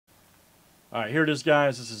All right, here it is,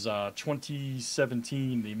 guys. This is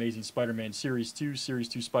 2017, The Amazing Spider-Man Series 2, Series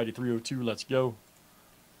 2 Spidey302. Let's go.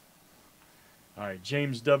 All right,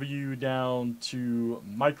 James W. down to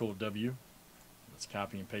Michael W. Let's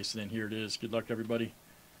copy and paste it in. Here it is. Good luck, everybody.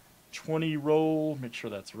 20 roll. Make sure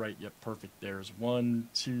that's right. Yep, perfect. There's 1,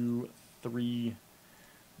 2, 3.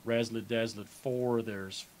 Razzlet Dazzlet 4.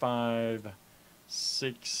 There's 5,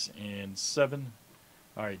 6, and 7.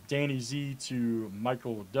 All right, Danny Z to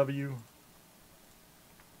Michael W.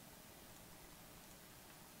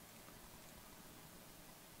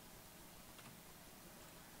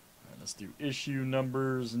 Let's do issue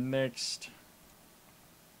numbers next.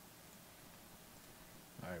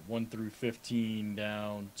 All right, 1 through 15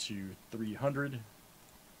 down to 300.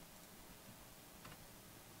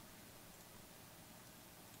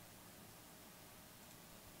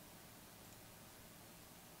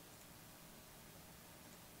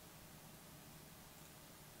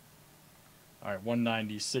 All right,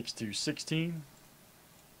 196 to 16.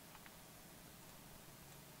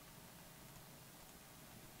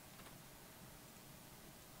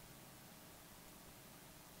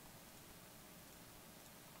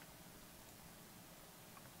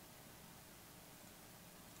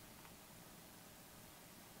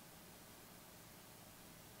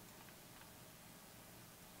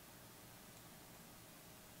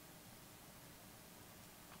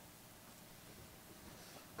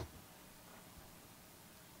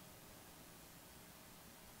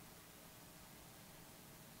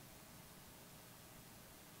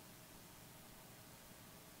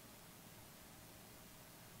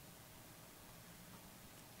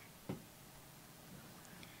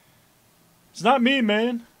 It's not me,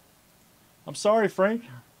 man. I'm sorry, Frank.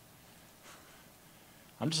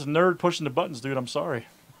 I'm just a nerd pushing the buttons, dude. I'm sorry.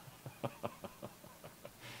 All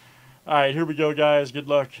right, here we go, guys. Good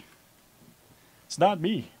luck. It's not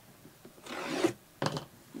me.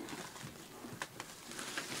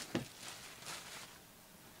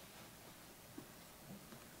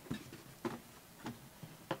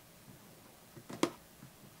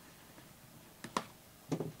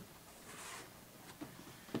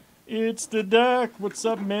 It's the deck. What's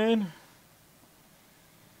up, man?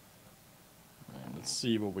 Right, let's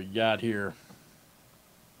see what we got here.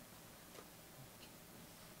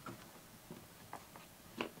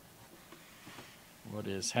 What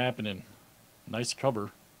is happening? Nice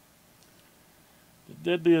cover. The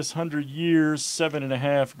Deadliest 100 Years,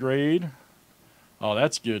 7.5 grade. Oh,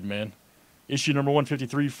 that's good, man. Issue number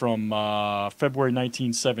 153 from February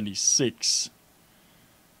 1976.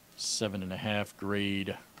 7.5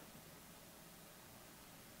 grade.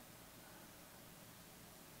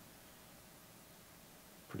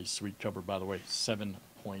 Pretty sweet cover, by the way. 7.5.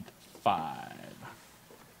 All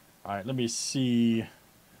right, let me see.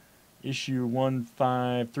 Issue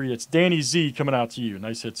 153. That's Danny Z coming out to you.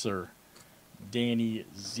 Nice hit, sir. Danny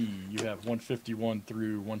Z. You have 151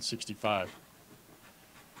 through 165.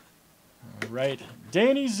 All right,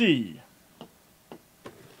 Danny Z.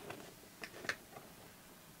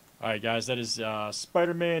 All right, guys, that is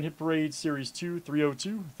Spider-Man Hit Parade Series 2,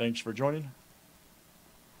 302. Thanks for joining.